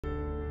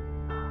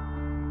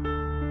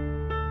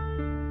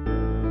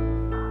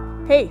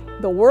Hey,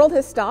 the world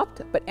has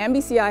stopped, but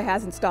MBCI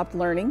hasn't stopped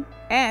learning,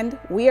 and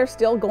we are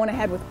still going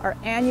ahead with our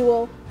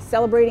annual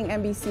Celebrating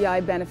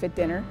MBCI Benefit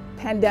Dinner,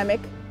 pandemic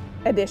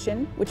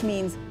edition, which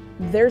means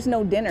there's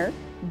no dinner,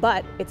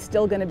 but it's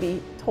still going to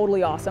be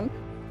totally awesome.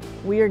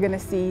 We are going to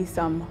see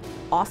some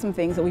awesome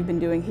things that we've been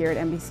doing here at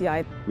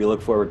MBCI. We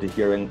look forward to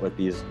hearing what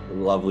these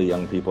lovely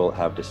young people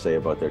have to say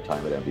about their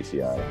time at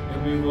MBCI.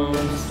 And we won't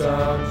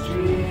stop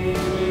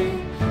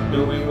dreaming.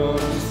 No, we won't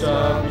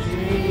stop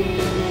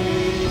dreaming.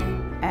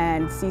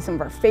 And see some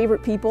of our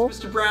favorite people.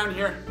 Mr. Brown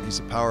here. He's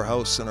a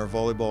powerhouse in our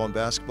volleyball and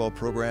basketball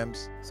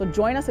programs. So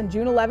join us on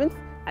June 11th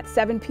at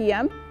 7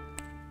 p.m.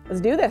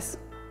 Let's do this.